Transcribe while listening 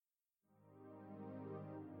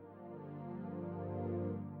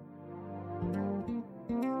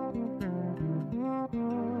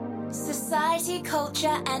Variety,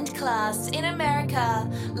 culture, and class in America.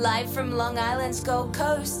 Live from Long Island's Gold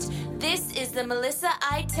Coast, this is the Melissa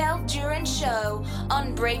Iteld Duran Show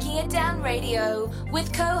on Breaking It Down Radio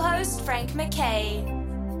with co-host Frank McKay.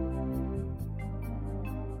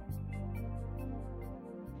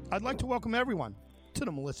 I'd like to welcome everyone to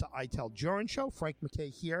the Melissa Iteld Duran Show. Frank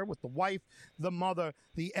McKay here with the wife, the mother,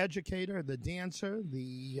 the educator, the dancer,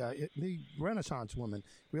 the Renaissance woman.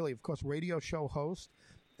 Really, of course, radio show host,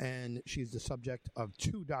 and she's the subject of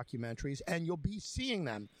 2 documentaries, and you'll be seeing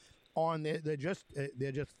them on. They're just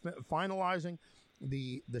finalizing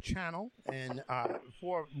the channel, and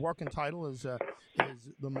for working title is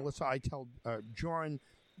the Melissa Iteld Duran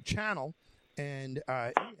channel, and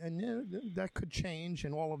that could change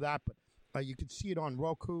and all of that, but. You could see it on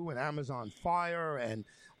Roku and Amazon Fire and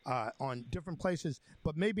on different places,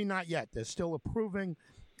 but maybe not yet. They're still approving.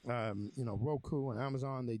 Roku and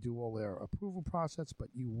Amazon, they do all their approval process, but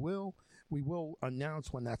we will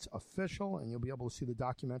announce when that's official, and you'll be able to see the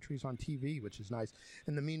documentaries on TV, which is nice.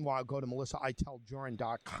 In the meanwhile, go to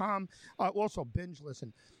MelissaIteldJuran.com. Also, binge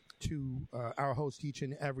listen to our host each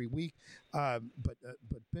and every week, but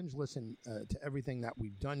binge listen to everything that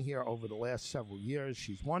we've done here over the last several years.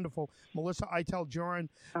 She's wonderful. Melissa Iteld Duran,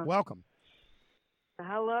 welcome.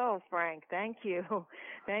 Hello, Frank. Thank you,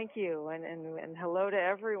 and hello to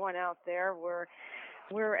everyone out there. We're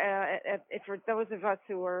for those of us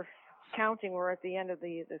who are counting, we're at the end of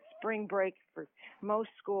the spring break for most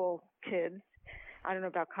school kids. I don't know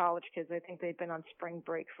about college kids. I think they've been on spring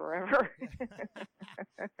break forever.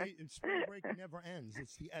 Hey, spring break never ends.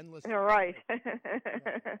 It's the endless. You're right.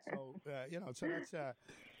 So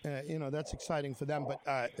that's exciting for them. But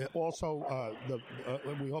also,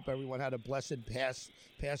 we hope everyone had a blessed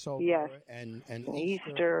Passover, yes, and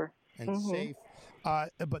Easter and safe.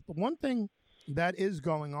 But the one thing that is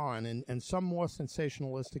going on, and some more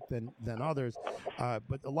sensationalistic than others,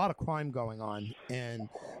 but a lot of crime going on, and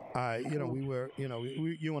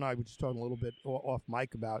you and I were just talking a little bit off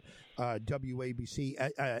mic about WABC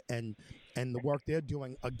and the work they're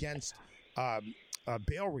doing against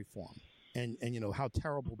bail reform, and how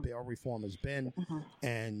terrible bail reform has been,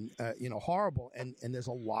 and horrible, and there's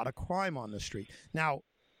a lot of crime on the street now.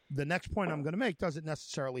 The next point I'm going to make doesn't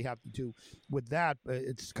necessarily have to do with that.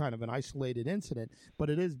 It's kind of an isolated incident, but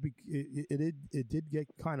it did get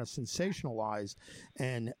kind of sensationalized.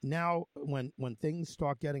 And now when things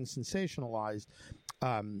start getting sensationalized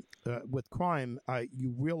with crime,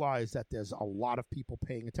 you realize that there's a lot of people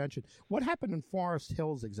paying attention. What happened in Forest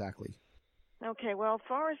Hills exactly? Okay, well,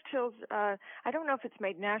 Forest Hills, I don't know if it's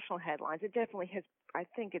made national headlines. It definitely has. I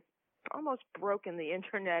think it's almost broken the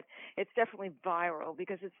internet. It's definitely viral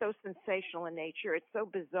because it's so sensational in nature. It's so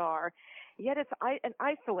bizarre. Yet it's an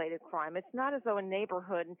isolated crime. It's not as though a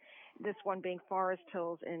neighborhood, this one being Forest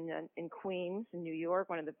Hills in Queens, in New York,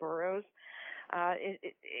 one of the boroughs,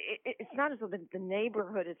 it's not as though the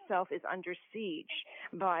neighborhood itself is under siege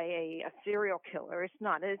by a serial killer. It's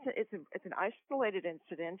not. It's an isolated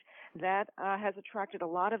incident that has attracted a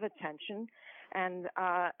lot of attention. And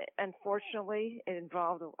unfortunately, it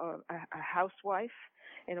involved a housewife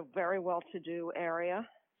in a very well-to-do area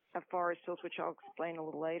of Forest Hills, which I'll explain a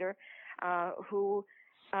little later, who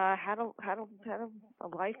had a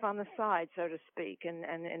life on the side, so to speak,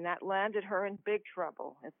 and that landed her in big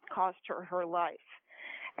trouble. It cost her life,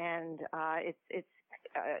 and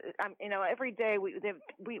every day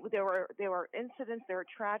there were incidents, there were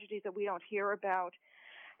tragedies that we don't hear about,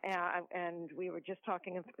 and we were just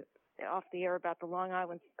talking off the air about the Long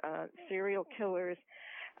Island serial killers,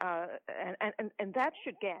 and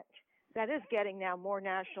that is getting now more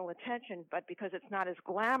national attention, but because it's not as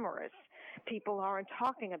glamorous, people aren't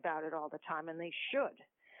talking about it all the time, and they should.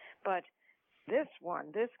 But this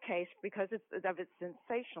case, because of its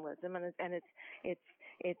sensationalism and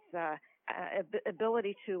its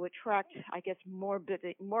ability to attract, I guess, morbid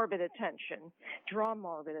attention, draw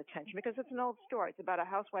morbid attention, because it's an old story. It's about a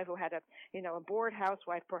housewife who had a bored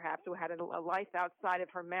housewife, perhaps, who had a life outside of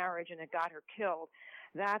her marriage, and it got her killed.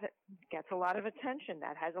 That gets a lot of attention.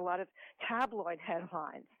 That has a lot of tabloid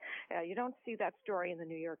headlines. You don't see that story in the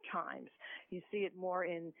New York Times. You see it more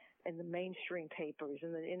in the mainstream papers,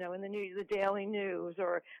 in the Daily News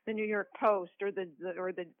or the New York Post or the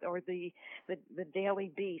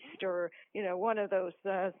Daily Beast, or one of those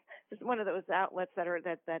outlets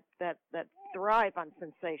that thrive on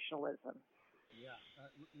sensationalism. Yeah,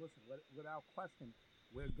 listen. Without question,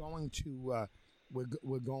 we're going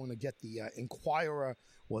to get the Inquirer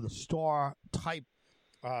or the Star type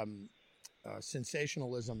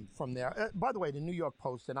sensationalism from there. By the way, the New York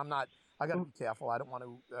Post, and I got to be careful. I don't want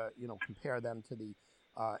to, compare them to the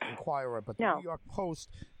Inquirer, but the No. New York Post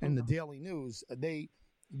and the Daily News, they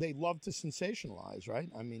love to sensationalize, right?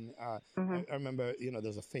 I mean, I remember,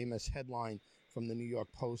 there's a famous headline from the New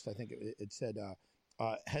York Post. I think it said,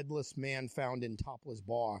 "Headless man found in topless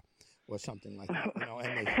bar," or something like that.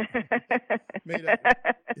 And they made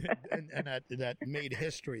that made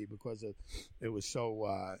history because it was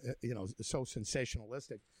so so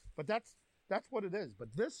sensationalistic. But that's what it is.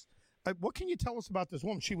 But this. What can you tell us about this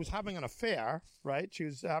woman? She was having an affair, right? She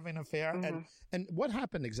was having an affair, and what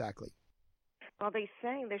happened exactly? Well, they're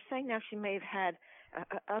saying now she may have had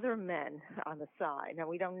other men on the side. Now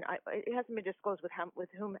it hasn't been disclosed with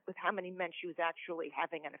how many men she was actually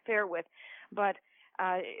having an affair with, but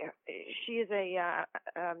she is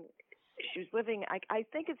she was living. I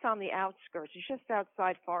think it's on the outskirts. It's just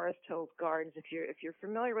outside Forest Hills Gardens. If you're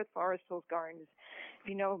familiar with Forest Hills Gardens, if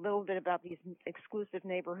you know a little bit about these exclusive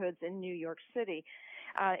neighborhoods in New York City,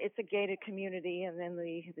 it's a gated community, and then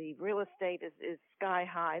the real estate is sky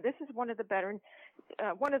high. This is one of the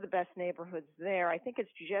best neighborhoods there. I think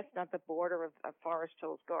it's just at the border of Forest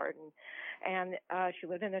Hills Garden, and she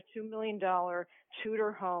lived in a $2 million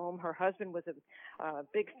Tudor home. Her husband was a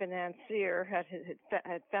big financier,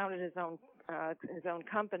 had founded his own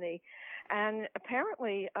company, and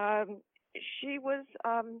apparently she was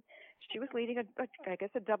leading a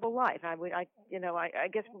double life. I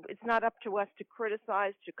guess it's not up to us to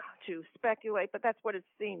criticize, to speculate, but that's what it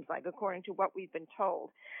seems like according to what we've been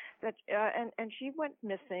told. That and she went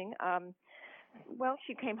missing.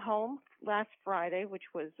 She came home last Friday,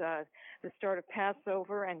 which was the start of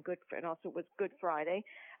Passover and also was Good Friday,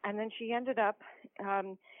 and then she ended up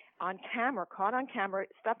caught on camera,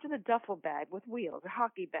 stuffed in a duffel bag with wheels, a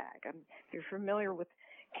hockey bag. If you're familiar with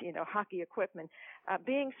hockey equipment,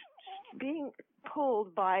 being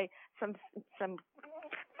pulled by some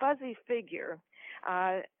fuzzy figure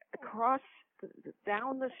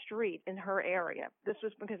down the street in her area. This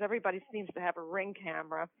was because everybody seems to have a Ring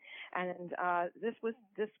camera, and this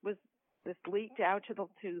leaked out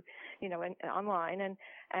online,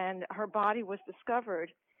 and her body was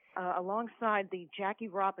discovered alongside the Jackie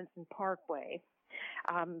Robinson Parkway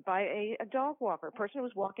by a dog walker, a person who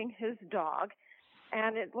was walking his dog.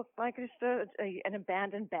 And it looked like just an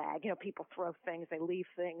abandoned bag. People throw things, they leave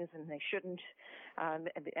things, and they shouldn't, and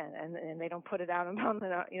they don't put it out on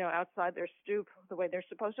the, outside their stoop the way they're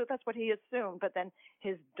supposed to. That's what he assumed. But then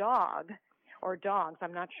his dog, or dogs,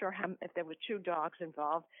 I'm not sure if there were two dogs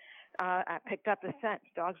involved, picked up the scent.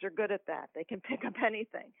 Dogs are good at that. They can pick up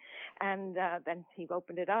anything. And then he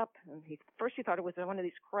opened it up, and first he thought it was one of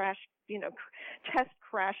these test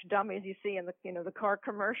crash dummies you see in the car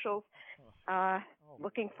commercials.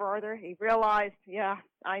 Looking further, he realized, yeah,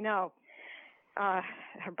 I know.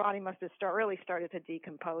 Her body must have really started to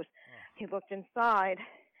decompose. He looked inside,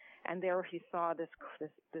 and there he saw this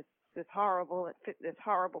horrible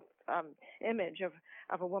image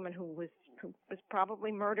of a woman who was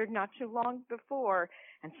probably murdered not too long before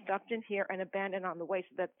and stuffed in here and abandoned on the way,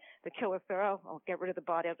 so that the killer thought, I'll get rid of the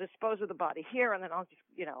body, I'll dispose of the body here, and then I'll just,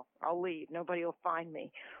 I'll leave. Nobody will find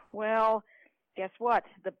me. Well, guess what?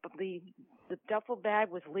 The duffel bag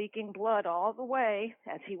was leaking blood all the way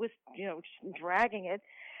as he was, dragging it,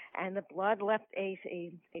 and the blood left a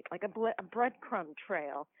breadcrumb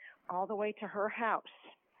trail all the way to her house.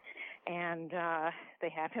 And they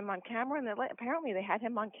have him on camera, and apparently they had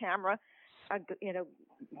him on camera,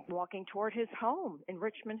 walking toward his home in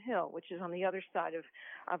Richmond Hill, which is on the other side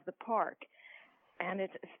of the park. And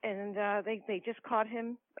they just caught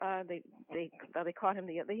him. They caught him.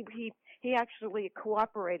 He actually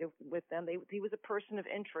cooperated with them. He was a person of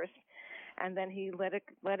interest, and then he let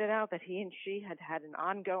it out that he and she had an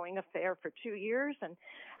ongoing affair for 2 years, and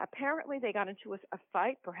apparently they got into a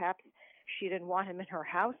fight. Perhaps she didn't want him in her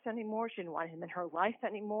house anymore. She didn't want him in her life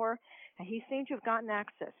anymore, and he seemed to have gotten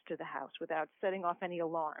access to the house without setting off any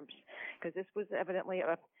alarms, because this was evidently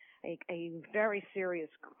a very serious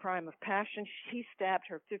crime of passion. He stabbed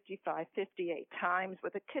her 58 times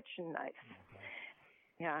with a kitchen knife.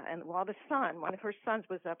 Yeah, and while one of her sons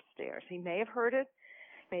was upstairs, he may have heard it,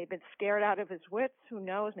 may have been scared out of his wits. Who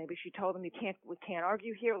knows? Maybe she told him, we can't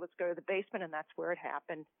argue here. Let's go to the basement, and that's where it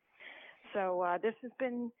happened. So this has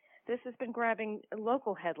been grabbing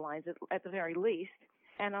local headlines at the very least.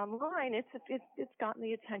 And online, it's gotten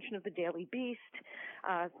the attention of the Daily Beast,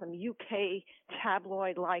 some UK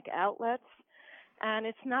tabloid-like outlets, and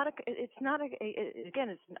it's an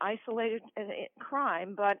isolated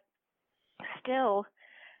crime, but still,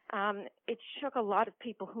 it shook a lot of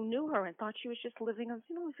people who knew her and thought she was just living a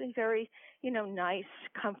very nice,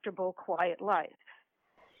 comfortable, quiet life.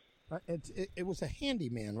 It was a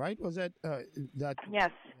handyman, right? Was that that?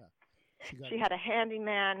 Yes. Yeah. She had a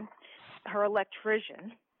handyman. Her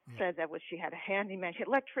electrician said that she had a handyman. Her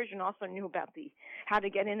electrician also knew about how to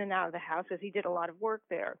get in and out of the house because he did a lot of work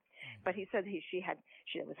there. But he said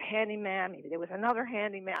there was a handyman. Maybe there was another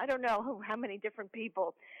handyman. I don't know how many different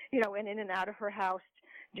people, in and out of her house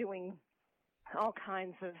doing all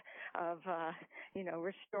kinds of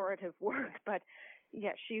restorative work. But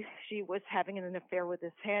yeah, she was having an affair with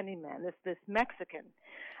this handyman, this Mexican.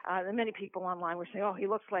 And many people online were saying, "Oh, he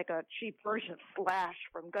looks like a cheap version of Slash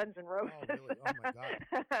from Guns N' Roses." Oh, really? Oh my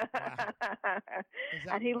God!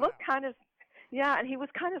 Wow. And he looked kind of, yeah, and he was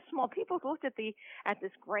kind of small. People looked at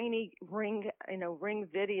this grainy Ring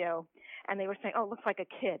video, and they were saying, "Oh, it looks like a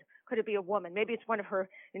kid. Could it be a woman? Maybe it's one of her,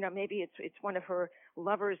 maybe it's one of her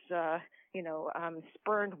lovers,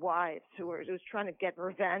 spurned wives who's trying to get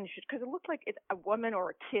revenge." Because it looked like it's a woman or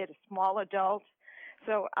a kid, a small adult.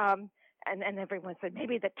 So, and everyone said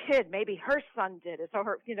maybe the kid, maybe her son did it. So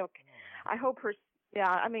I hope her. Yeah,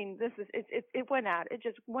 I mean, it went out. It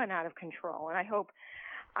just went out of control, and I hope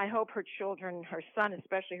her children, her son,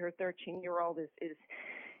 especially her 13-year-old,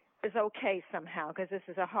 is okay somehow, because this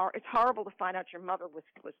is it's horrible to find out your mother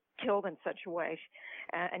was killed in such a way,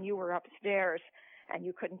 and you were upstairs and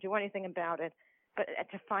you couldn't do anything about it. But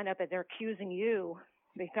to find out that they're accusing you,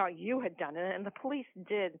 they thought you had done it, and the police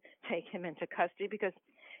did take him into custody because,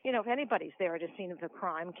 if anybody's there at the scene of the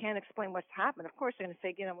crime, can't explain what's happened, of course they're going to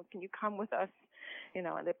say, can you come with us?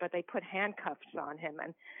 But they put handcuffs on him,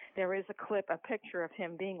 and there is a picture of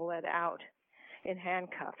him being led out in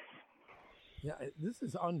handcuffs. Yeah, this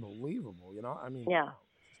is unbelievable. I mean, yeah,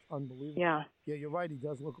 unbelievable. Yeah, you're right. He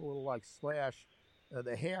does look a little like Slash.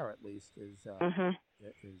 The hair, at least, is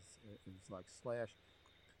like Slash.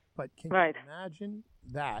 But can you imagine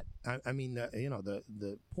that? I mean,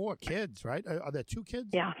 the poor kids, right? Are there two kids?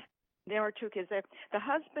 Yeah, there are two kids. The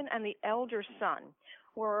husband and the elder son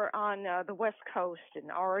were on the West Coast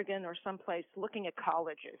in Oregon or someplace looking at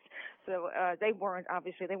colleges. So they weren't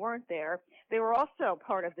there. They were also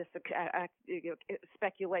part of this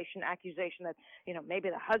speculation, accusation that, maybe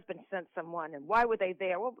the husband sent someone, and why were they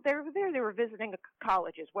there? Well, they were there. They were visiting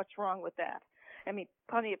colleges. What's wrong with that? I mean,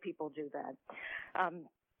 plenty of people do that.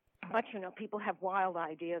 But, people have wild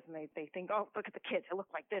ideas, and they think, oh, look at the kids. They look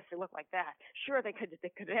like this. They look like that. Sure, they could.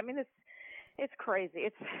 I mean, it's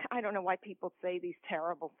crazy. I don't know why people say these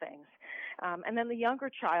terrible things. And then the younger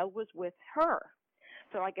child was with her.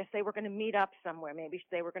 So I guess they were going to meet up somewhere. Maybe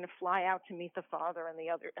they were going to fly out to meet the father and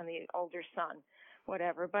the older son,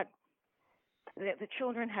 whatever. But the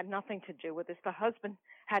children had nothing to do with this. The husband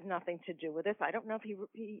had nothing to do with this. I don't know if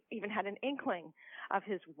he even had an inkling of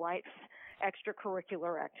his wife's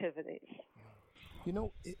extracurricular activities.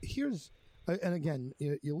 Here's... And again,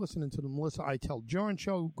 you're listening to the Melissa Itel Jurin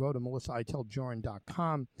Show. Go to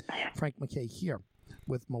melissaiteljurin.com. Frank MacKay here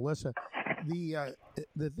with Melissa. The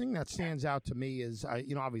thing that stands out to me is,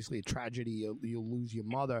 obviously a tragedy. You lose your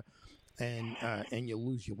mother, and you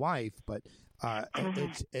lose your wife. But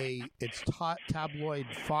it's tabloid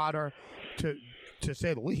fodder to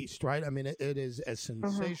say the least, right? I mean, it is a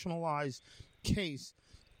sensationalized case,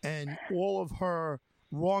 and all of her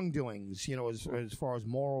wrongdoings, as far as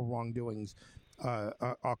moral wrongdoings,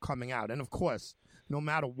 are coming out. And of course, no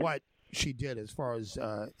matter what she did, as far as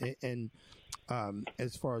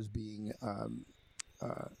as far as being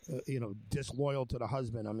disloyal to the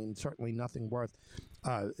husband, I mean, certainly nothing worth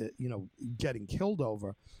getting killed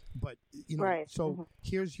over. But right. So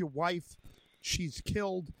here's your wife; she's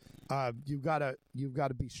killed. You've got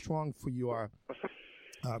to be strong for your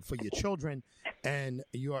children. And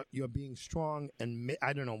you're being strong, and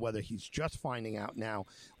I don't know whether he's just finding out now,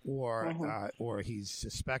 or he's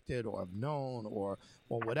suspected, or have known, or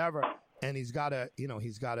whatever. And he's got to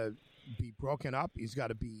be broken up. He's got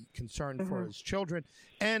to be concerned for his children,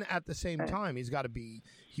 and at the same time, he's got to be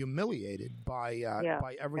humiliated by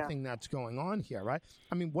everything that's going on here, right?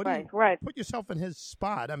 I mean, what do you put yourself in his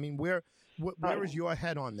spot? I mean, where is your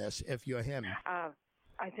head on this if you're him?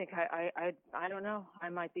 I think I don't know. I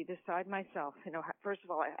might be beside myself. First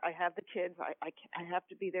of all, I have the kids. I have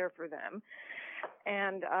to be there for them.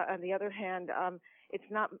 And on the other hand,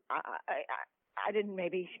 it's not. I didn't.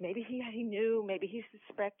 Maybe he knew. Maybe he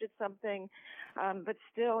suspected something. But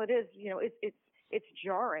still, it is. It's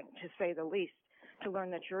jarring to say the least to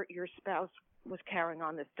learn that your spouse was carrying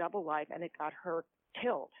on this double life and it got her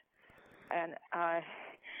killed. And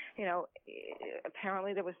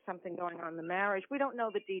apparently there was something going on in the marriage. We don't know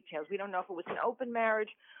the details. We don't know if it was an open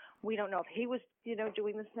marriage. We don't know if he was,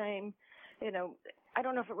 doing the same. I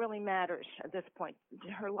don't know if it really matters at this point.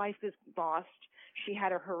 Her life is lost. She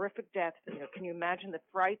had a horrific death. Can you imagine the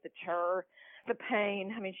fright, the terror, the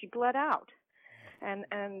pain? I mean, she bled out. And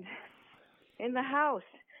in the house.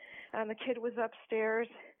 And the kid was upstairs.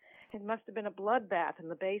 It must have been a bloodbath in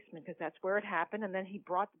the basement because that's where it happened. And then he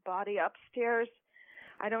brought the body upstairs.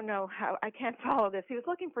 I don't know how. I can't follow this. He was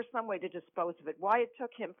looking for some way to dispose of it. Why it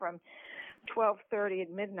took him from 12:30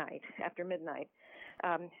 at midnight, after midnight,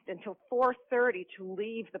 until 4:30 to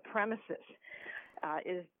leave the premises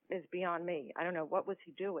is beyond me. I don't know, what was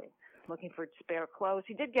he doing? Looking for spare clothes.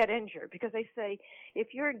 He did get injured because they say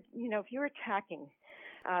if you're attacking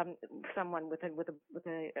someone with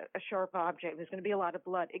a sharp object, there's going to be a lot of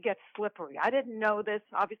blood. It gets slippery. I didn't know this.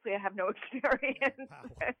 Obviously, I have no experience. Wow.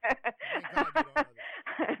 Thank God you don't know that.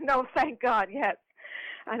 No, thank God, yes.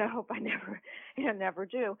 And I hope I never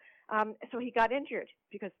do. So he got injured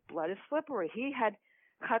because blood is slippery. He had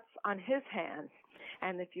cuts on his hands.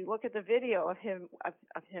 And if you look at the video of him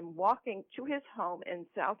walking to his home in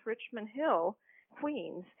South Richmond Hill,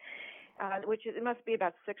 Queens, which it must be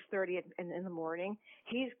about 6:30 in the morning,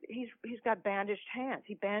 he's got bandaged hands.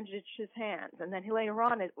 He bandaged his hands, and then later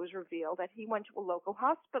on it was revealed that he went to a local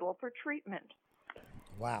hospital for treatment.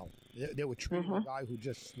 Wow, they were treating a guy who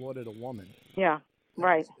just slaughtered a woman. Yeah,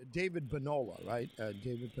 right. David Bonola, right?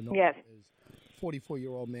 David Bonola yes. is a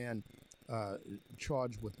 44-year-old man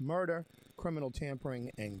charged with murder, criminal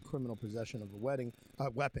tampering, and criminal possession of a weapon.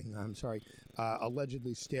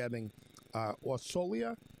 Allegedly stabbing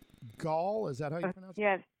Orsolia Gall. Is that how you pronounce it?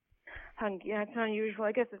 Yes. Yeah, it's unusual.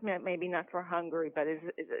 I guess it's maybe not for Hungary, but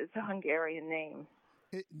it's a Hungarian name.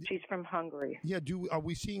 She's from Hungary. Yeah. Are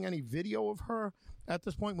we seeing any video of her at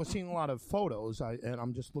this point? We're seeing a lot of photos, and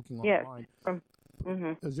I'm just looking online.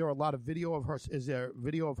 Yes. Is there a lot of video of her? Is there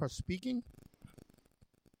video of her speaking?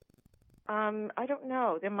 I don't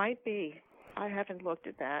know. There might be. I haven't looked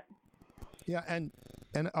at that. Yeah, and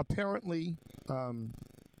apparently,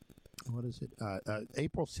 what is it?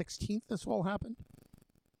 April 16th. This all happened.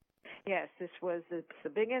 Yes, this was the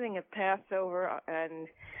beginning of Passover, and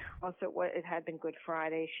also it had been Good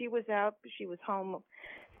Friday. She was out. She was home.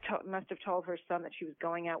 Must have told her son that she was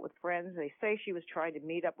going out with friends. They say she was trying to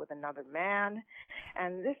meet up with another man,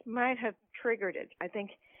 and this might have triggered it. I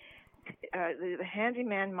think the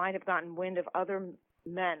handyman might have gotten wind of other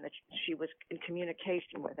men that she was in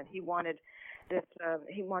communication with, and he wanted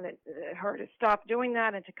her to stop doing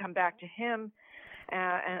that and to come back to him.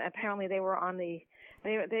 And apparently they were on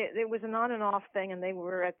there was an on and off thing, and they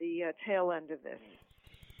were at the tail end of this.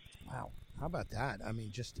 Wow, how about that? I mean,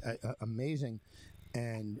 just amazing,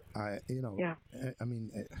 and Yeah. I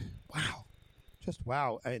mean, wow, just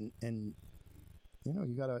wow, and you know,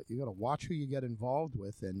 you gotta watch who you get involved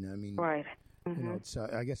with, and I mean, right. You know, it's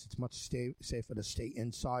I guess it's much safer to stay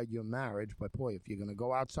inside your marriage. But boy, if you're going to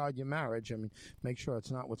go outside your marriage, I mean, make sure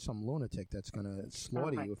it's not with some lunatic that's going to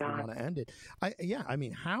slaughter you if you want to end it. I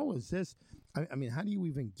mean, how is this? I mean, how do you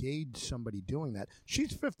even gauge somebody doing that?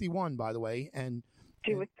 She's 51, by the way, and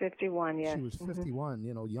she was 51. Yes, she was 51.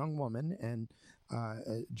 You know, young woman, and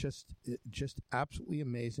just absolutely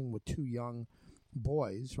amazing with two young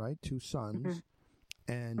boys, right? Two sons.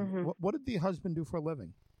 And what did the husband do for a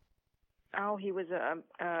living? Oh, he was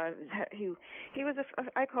he was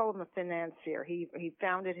I call him a financier. He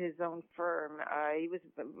founded his own firm. He was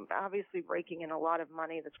obviously raking in a lot of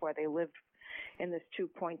money. That's why they lived in this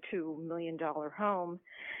 $2.2 million home.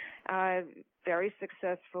 Very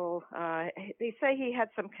successful. They say he had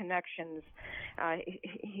some connections.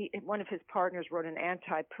 One of his partners wrote an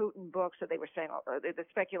anti-Putin book, so they were saying the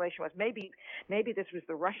speculation was maybe this was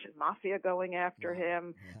the Russian mafia going after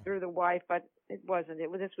him through the wife, but it wasn't.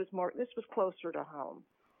 This was closer to home.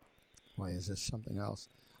 Why is this something else?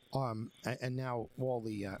 And now all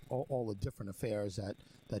the different affairs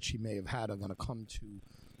that she may have had are going to come to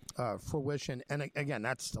fruition, and again,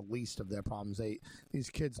 that's the least of their problems. These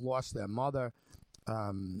kids lost their mother.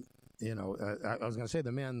 You know, I was going to say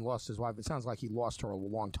the man lost his wife. It sounds like he lost her a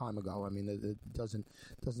long time ago. I mean, it doesn't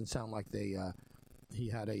sound like he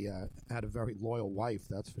had a very loyal wife.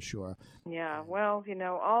 That's for sure. Yeah. Well, you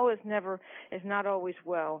know, all is not always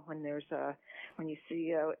well when when you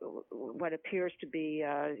see what appears to be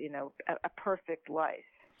a perfect life.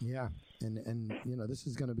 Yeah, and you know, this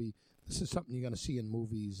is something you're going to see in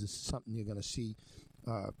movies. This is something you're going to see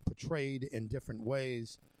portrayed in different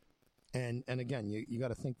ways. And again, you got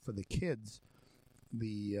to think for the kids,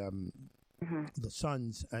 the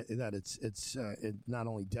sons, that it's not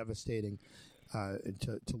only devastating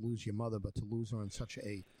to lose your mother, but to lose her in such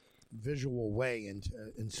a visual way and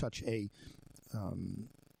in such an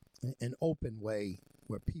open way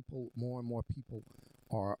where more and more people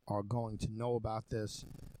are going to know about this,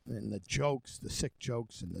 and the jokes, the sick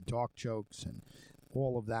jokes and the dark jokes and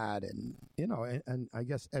all of that, and you know, and I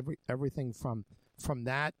guess everything from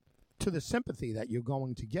that to the sympathy that you're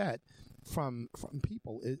going to get from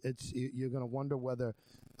people. You're going to wonder whether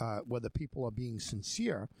people are being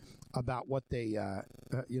sincere about what they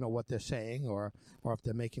what they're saying, or if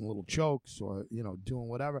they're making little jokes, or doing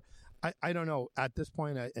whatever. I don't know. At this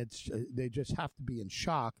point, they just have to be in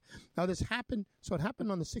shock. Now, this happened. So it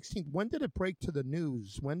happened on the 16th. When did it break to the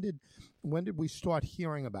news? When did we start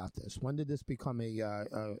hearing about this? When did this become a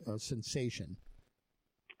sensation?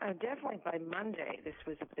 Definitely by Monday. This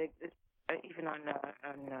was a big, even on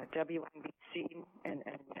WNBC and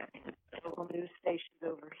local news stations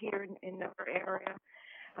over here in our area.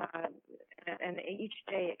 And each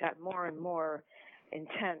day it got more and more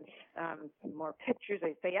intense. More pictures.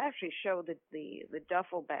 They actually showed the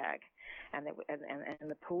duffel bag, and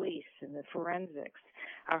the police and the forensics.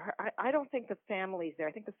 I don't think the family's there.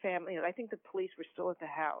 I think the police were still at the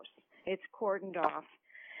house. It's cordoned off.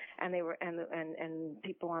 And they were, and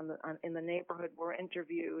people in the neighborhood were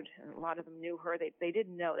interviewed, and a lot of them knew her. They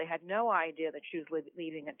didn't know. They had no idea that she was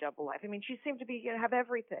leading a double life. I mean, she seemed to be have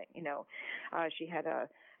everything. She had a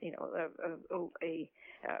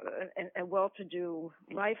well-to-do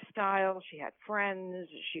lifestyle. She had friends.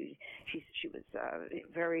 She was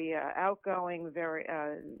very outgoing, very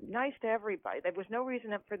nice to everybody. There was no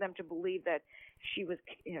reason for them to believe that she was,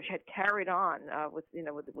 she had carried on with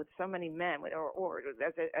so many men, or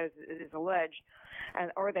as it is alleged,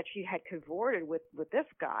 or that she had cavorted with this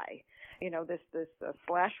guy, this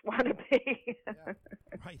Slash wannabe. Yeah,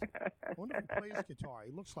 right. I wonder if he plays guitar.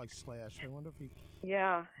 He looks like Slash. I wonder if he.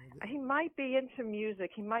 Yeah, he might be into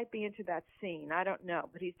music. He might be into that scene. I don't know,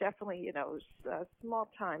 but he's definitely,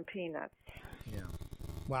 small-time peanuts. Yeah.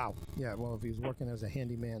 Wow. Yeah. Well, if he was working as a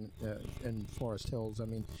handyman in Forest Hills, I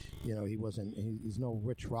mean, he wasn't. He's no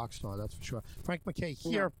rich rock star, that's for sure. Frank MacKay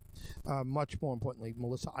here. Yeah. Much more importantly,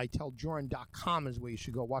 MelissaITellJoran.com is where you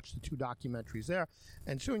should go watch the 2 documentaries there,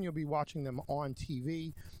 and soon you'll be watching them on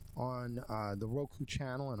TV, on the Roku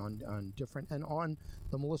channel, and on different, and on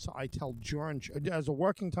the Melissa Itell Joran as a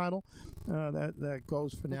working title that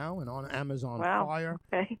goes for now, and on Amazon Fire.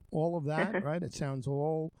 Okay. All of that, right? It sounds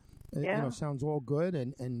all. Sounds all good,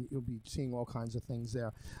 and you'll be seeing all kinds of things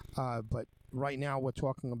there. But right now, we're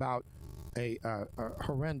talking about a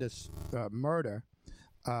horrendous murder.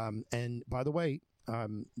 And by the way,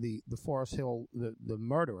 the Forest Hill, the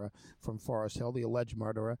murderer from Forest Hill, the alleged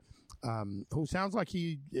murderer, who sounds like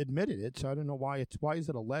he admitted it. So I don't know why is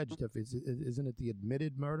it alleged? If isn't it the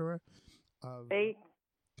admitted murderer?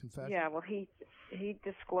 Confession? Yeah, well, he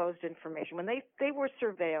disclosed information when they were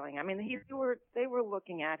surveilling. I mean, they were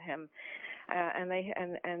looking at him,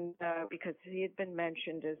 and because he had been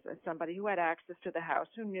mentioned as somebody who had access to the house,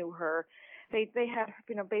 who knew her. They had,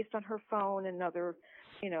 based on her phone and other,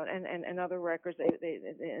 and other records.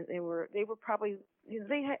 They were probably,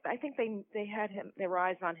 I think they had their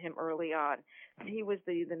eyes on him early on. He was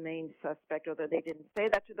the main suspect, although they didn't say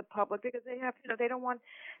that to the public because they have, they don't want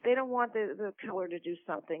the killer to do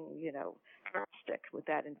something, drastic with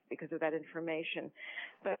that, because of that information.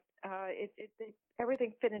 But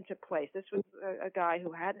everything fit into place. This was a guy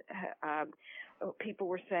who had, people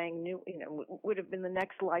were saying would have been the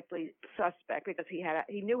next likely suspect because he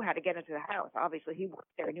knew how to get into the house. Obviously, he worked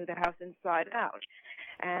there, knew the house inside out,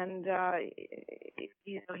 and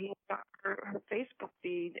he got her Facebook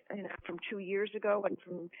feed from 2 years ago and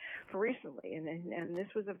from recently, and this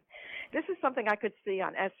is something I could see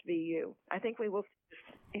on SVU. I think we will,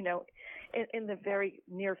 in the very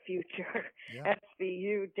near future. Yeah.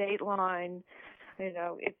 SVU, Dateline.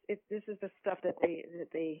 This is the stuff that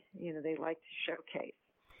they like to showcase.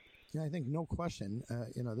 Yeah, I think no question.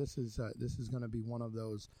 This is going to be one of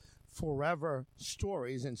those forever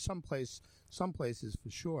stories in some places for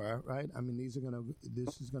sure, right? I mean, this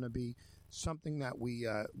is going to be something that we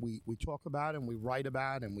talk about and we write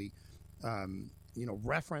about and we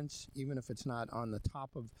reference, even if it's not on the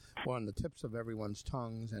top of or on the tips of everyone's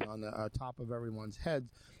tongues and on the top of everyone's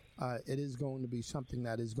heads. It is going to be something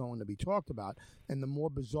that is going to be talked about. And the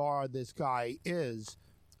more bizarre this guy is,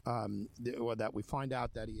 or that we find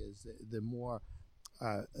out that he is, the more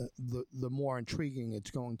intriguing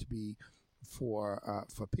it's going to be for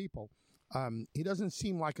people. He doesn't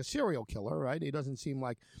seem like a serial killer, right? He doesn't seem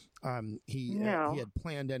like he had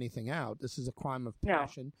planned anything out. This is a crime of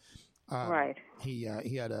passion. No. Right. He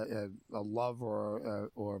had a love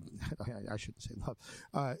or I shouldn't say love.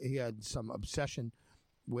 He had some obsession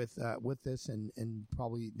with this and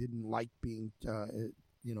probably didn't like being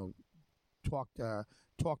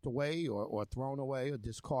talked away or thrown away or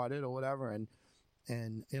discarded or whatever, and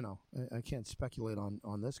I can't speculate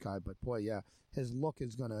on this guy, but boy, yeah, his look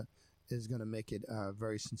is gonna make it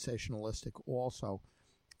very sensationalistic also.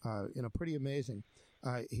 Pretty amazing.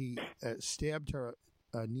 He stabbed her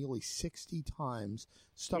nearly 60 times,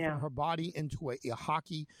 stuffing her body into a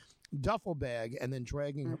hockey duffel bag and then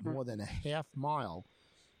dragging it more than a half mile.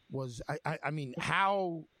 I mean,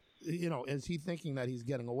 how, is he thinking that he's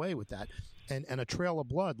getting away with that? And a trail of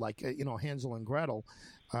blood, like, Hansel and Gretel,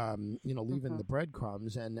 leaving the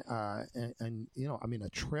breadcrumbs and I mean, a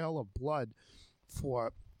trail of blood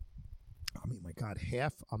for, my God,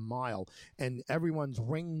 half a mile, and everyone's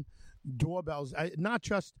Ring doorbells, not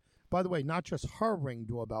just her Ring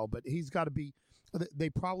doorbell, but he's got to be, they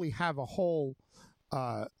probably have a whole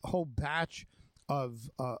batch of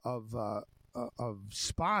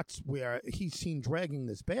spots where he's seen dragging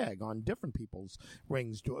this bag on different people's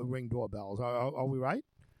Ring doorbells. Are we right?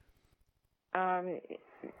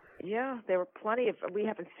 Yeah, there were plenty of. We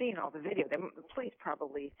haven't seen all the video. The police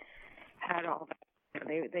probably had all that.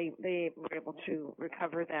 They were able to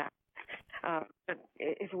recover that. But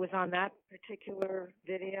if it was on that particular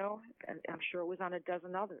video, I'm sure it was on a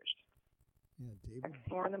dozen others. Yeah, David. At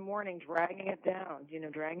 4 a.m, dragging it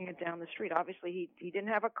down the street. Obviously, he didn't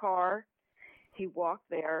have a car. He walked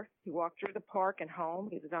there. He walked through the park and home.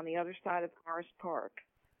 He was on the other side of Forest Park.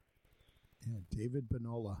 Yeah, David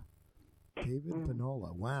Benola.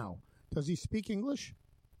 Benola. Wow. Does he speak English?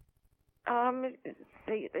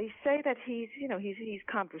 They say that he's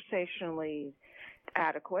conversationally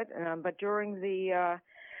adequate, but during the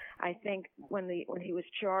I think when he was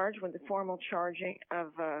charged, when the formal charging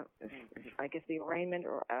of I guess the arraignment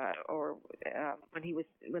or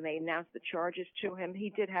when they announced the charges to him, he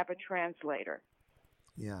did have a translator.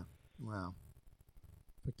 Yeah. Wow.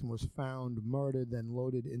 Victim was found murdered, then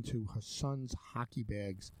loaded into her son's hockey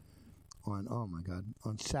bags on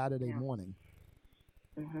Saturday morning.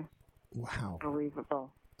 Mm-hmm. Wow.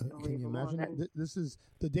 Unbelievable. Can you imagine? This is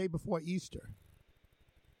the day before Easter.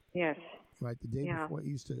 Yes. Right, the day before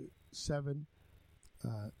Easter, 7/10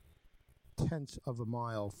 of a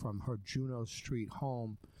mile from her Juneau Street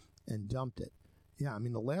home and dumped it. Yeah, I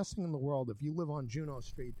mean, the last thing in the world, if you live on Juneau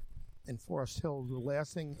Street in Forest Hills, the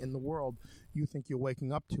last thing in the world you think you're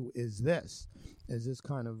waking up to is this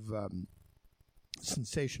kind of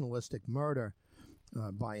sensationalistic murder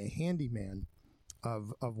by a handyman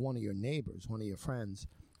of one of your neighbors, one of your friends.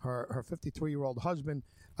 Her 53-year-old husband,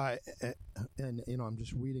 and I'm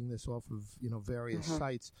just reading this off of various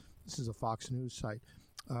sites. This is a Fox News site.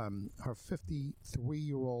 Her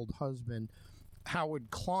 53-year-old husband, Howard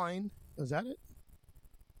Klein, is that it?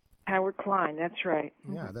 Howard Klein, that's right.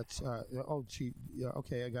 Yeah, that's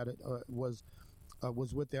okay, I got it. Was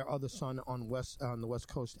with their other son on the West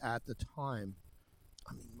Coast at the time.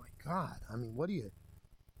 I mean, my God. I mean, what do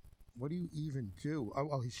you even do? Oh,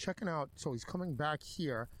 well, he's checking out. So he's coming back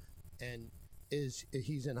here, and he's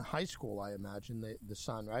in high school, I imagine, the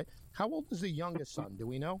son, right? How old is the youngest son? Do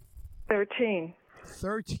we know? 13.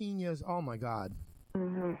 13 years. Oh my God.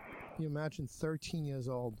 Mm-hmm. Can you imagine 13 years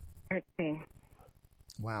old? 13.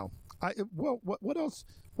 Wow. What else?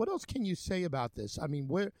 What else can you say about this? I mean,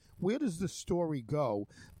 where does the story go?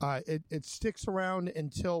 It sticks around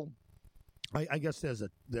until. I guess there's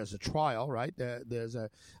a trial, right?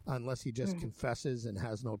 Unless he just confesses and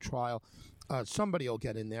has no trial, somebody will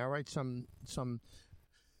get in there, right? Some.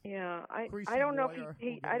 Yeah, I don't know if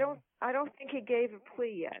he I don't think he gave a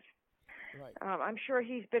plea yet. Right. I'm sure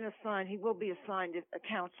he's been assigned. He will be assigned a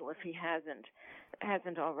counsel if he hasn't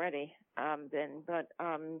already. But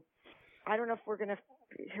I don't know if we're going to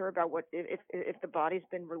hear about if the body's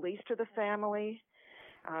been released to the family.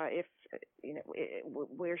 If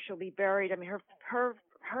where she'll be buried. I mean, her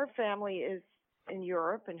family is in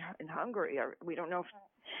Europe and in Hungary. We don't know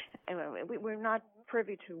we're not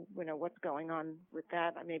privy to what's going on with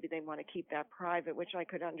that. Maybe they want to keep that private, which I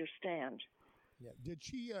could understand. Yeah. Did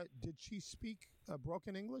she speak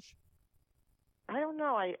broken English? I don't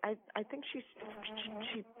know. I think she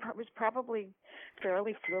was probably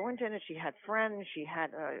fairly fluent in it. She had friends. She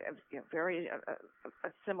had a very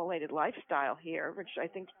assimilated lifestyle here, which I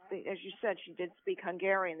think, as you said, she did speak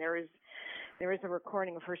Hungarian. There is a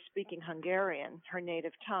recording of her speaking Hungarian, her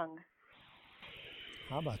native tongue.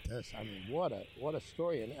 How about this? I mean, what a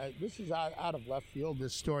story! And this is out of left field.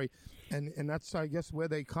 This story, and that's, I guess, where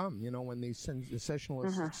they come. When these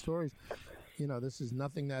sensationalist stories. This is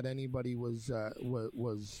nothing that anybody was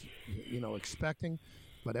expecting,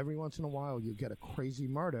 but every once in a while you get a crazy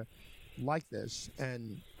murder like this,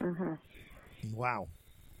 and wow,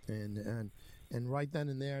 and right then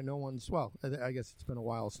and there, no one's. Well, I guess it's been a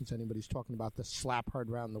while since anybody's talking about the slap heard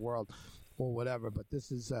around the world or whatever, but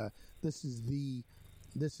this is the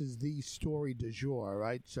story du jour,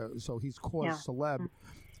 right? So he's cause celeb,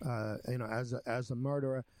 as a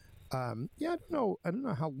murderer. I don't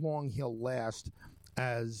know how long he'll last.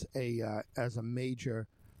 as a major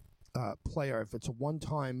player. If it's a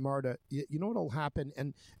one-time murder, you know what'll happen.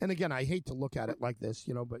 And again, I hate to look at it like this,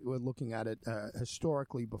 but we're looking at it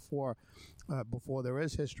historically before there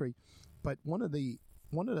is history. But one of the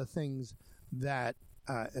things that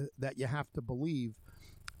you have to believe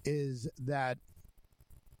is that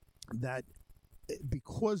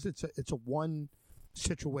because it's a one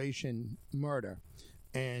situation murder,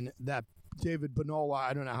 and that David Bonola,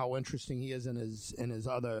 I don't know how interesting he is in his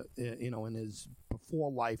other, in his before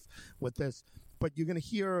life with this, but you're going to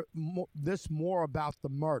hear more about the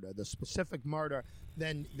murder, the specific murder,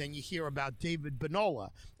 than you hear about David Bonola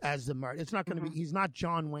as the murder. It's not going to be. He's not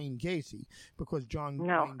John Wayne Gacy, because Wayne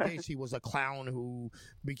Gacy was a clown who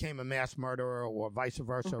became a mass murderer, or vice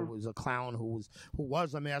versa, was a clown who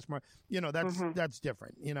was a mass murderer. That's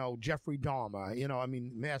different. Jeffrey Dahmer.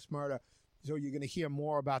 Mass murder. So you're going to hear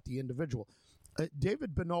more about the individual.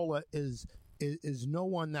 David Bonola is no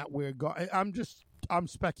one that we're going. I'm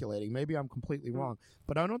speculating. Maybe I'm completely wrong,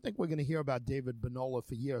 but I don't think we're going to hear about David Bonola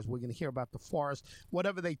for years. We're going to hear about the Forest,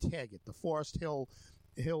 whatever they tag it, the Forest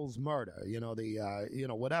Hills murder.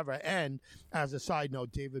 Whatever. And as a side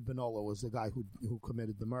note, David Bonola was the guy who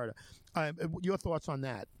committed the murder. Your thoughts on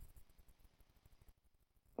that?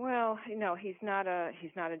 Well, he's not a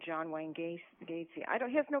John Wayne Gacy. He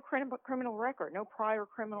has no criminal record, no prior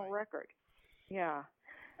criminal record. Yeah.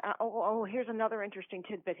 Here's another interesting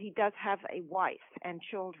tidbit. He does have a wife and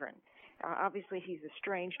children. Obviously, he's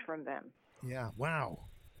estranged from them. Yeah. Wow.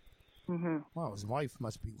 Mm-hmm. Wow. His wife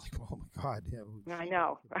must be like, oh my God. Yeah. I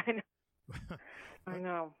know. I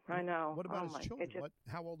know. What about his children?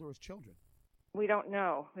 How old are his children? We don't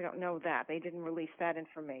know. We don't know that. They didn't release that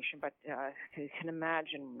information, but you can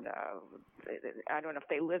imagine, I don't know if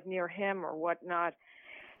they live near him or whatnot.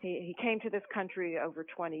 He came to this country over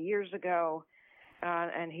 20 years ago,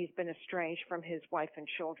 and he's been estranged from his wife and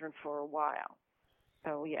children for a while.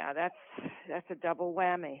 So, yeah, that's a double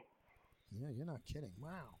whammy. Yeah, you're not kidding.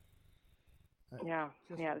 Wow. Yeah,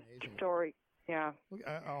 the story, yeah. Look,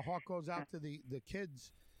 our heart goes out to the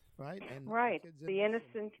kids, right? And right, the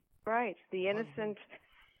innocent. Right, the innocent,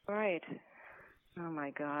 right. Oh,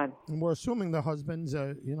 my God. And we're assuming the husband's,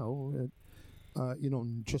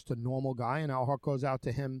 just a normal guy, and our heart goes out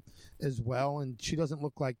to him as well. And she doesn't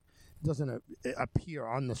appear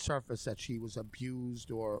on the surface that she was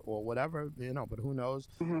abused or whatever, but who knows?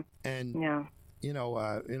 Mm-hmm. And,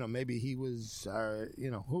 maybe he was,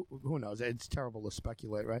 who knows? It's terrible to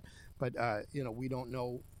speculate, right? But, we don't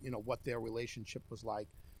know, what their relationship was like.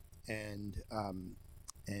 And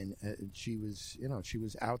she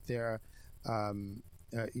was out there,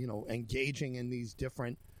 engaging in these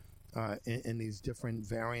different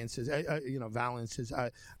variances,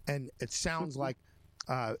 valences, and it sounds like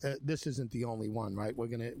this isn't the only one, right? We're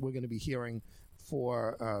gonna be hearing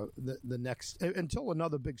for the next, until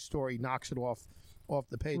another big story knocks it off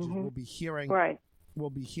the pages. Mm-hmm. We'll be hearing. Right.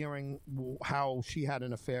 We'll be hearing how she had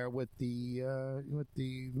an affair with the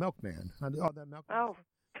milkman. That milkman. Oh.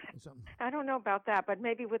 I don't know about that, but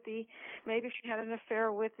maybe she had an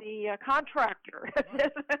affair with the contractor.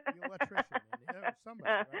 The electrician, somebody,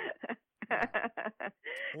 right? Yeah.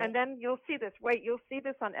 And then you'll see this. Wait, you'll see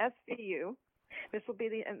this on SVU. This will be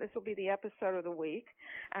the episode of the week,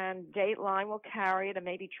 and Dateline will carry it, and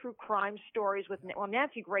maybe true crime stories with. Well,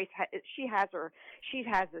 Nancy Grace, she has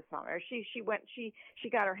this on her. She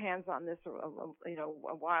got her hands on this, a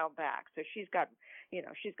while back. So she's got,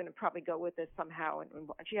 she's going to probably go with this somehow, and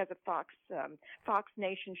she has a Fox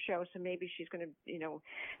Nation show, so maybe she's going to,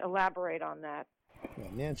 elaborate on that. Yeah,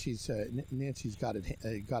 Nancy's got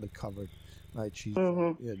it covered, right? She's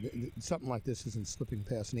something like this isn't slipping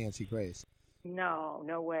past Nancy Grace. No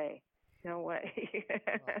way.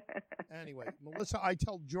 Anyway,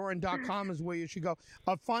 MelissaITellJoran.com is where you should go.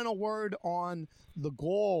 A final word on the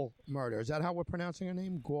Gall murder. Is that how we're pronouncing her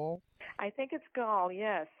name? Gall? I think it's Gall.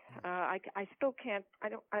 Yes. I still can't.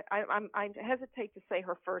 I hesitate to say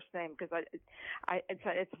her first name because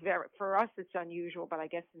it's very, for us it's unusual, but I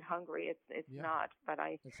guess in Hungary it's not. But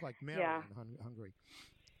it's like Mary in Hungary.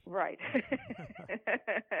 Right.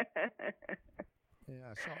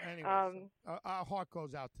 Yeah. So anyway, our heart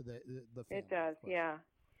goes out to the family. It does. Yeah.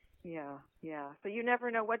 So you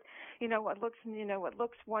never know what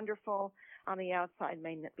looks wonderful on the outside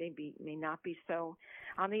may not be so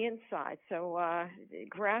on the inside. So the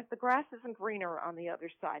grass isn't greener on the other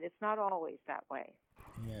side. It's not always that way.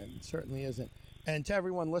 Yeah, it certainly isn't. And to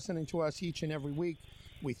everyone listening to us each and every week,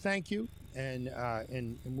 we thank you, and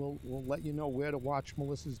we'll let you know where to watch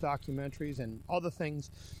Melissa's documentaries and other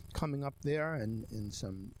things coming up there, and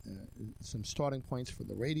some starting points for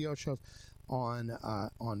the radio shows.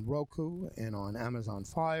 on Roku and on Amazon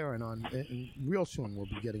Fire, and real soon we'll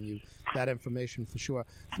be getting you that information for sure.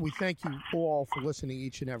 We thank you all for listening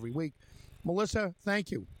each and every week. Melissa,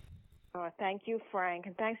 thank you. Thank you, Frank,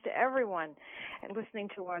 and thanks to everyone and listening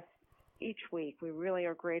to us each week. We really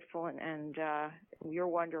are grateful, and you're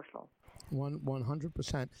wonderful.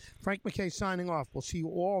 100%. Frank MacKay signing off. We'll see you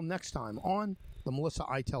all next time on the Melissa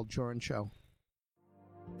Eitel Jurin Show.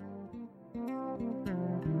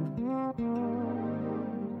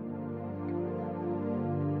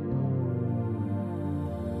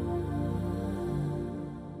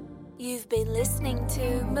 You've been listening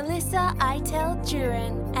to Melissa Eitel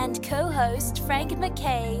Jurin and co-host Frank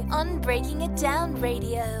MacKay on Breaking It Down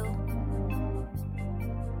Radio.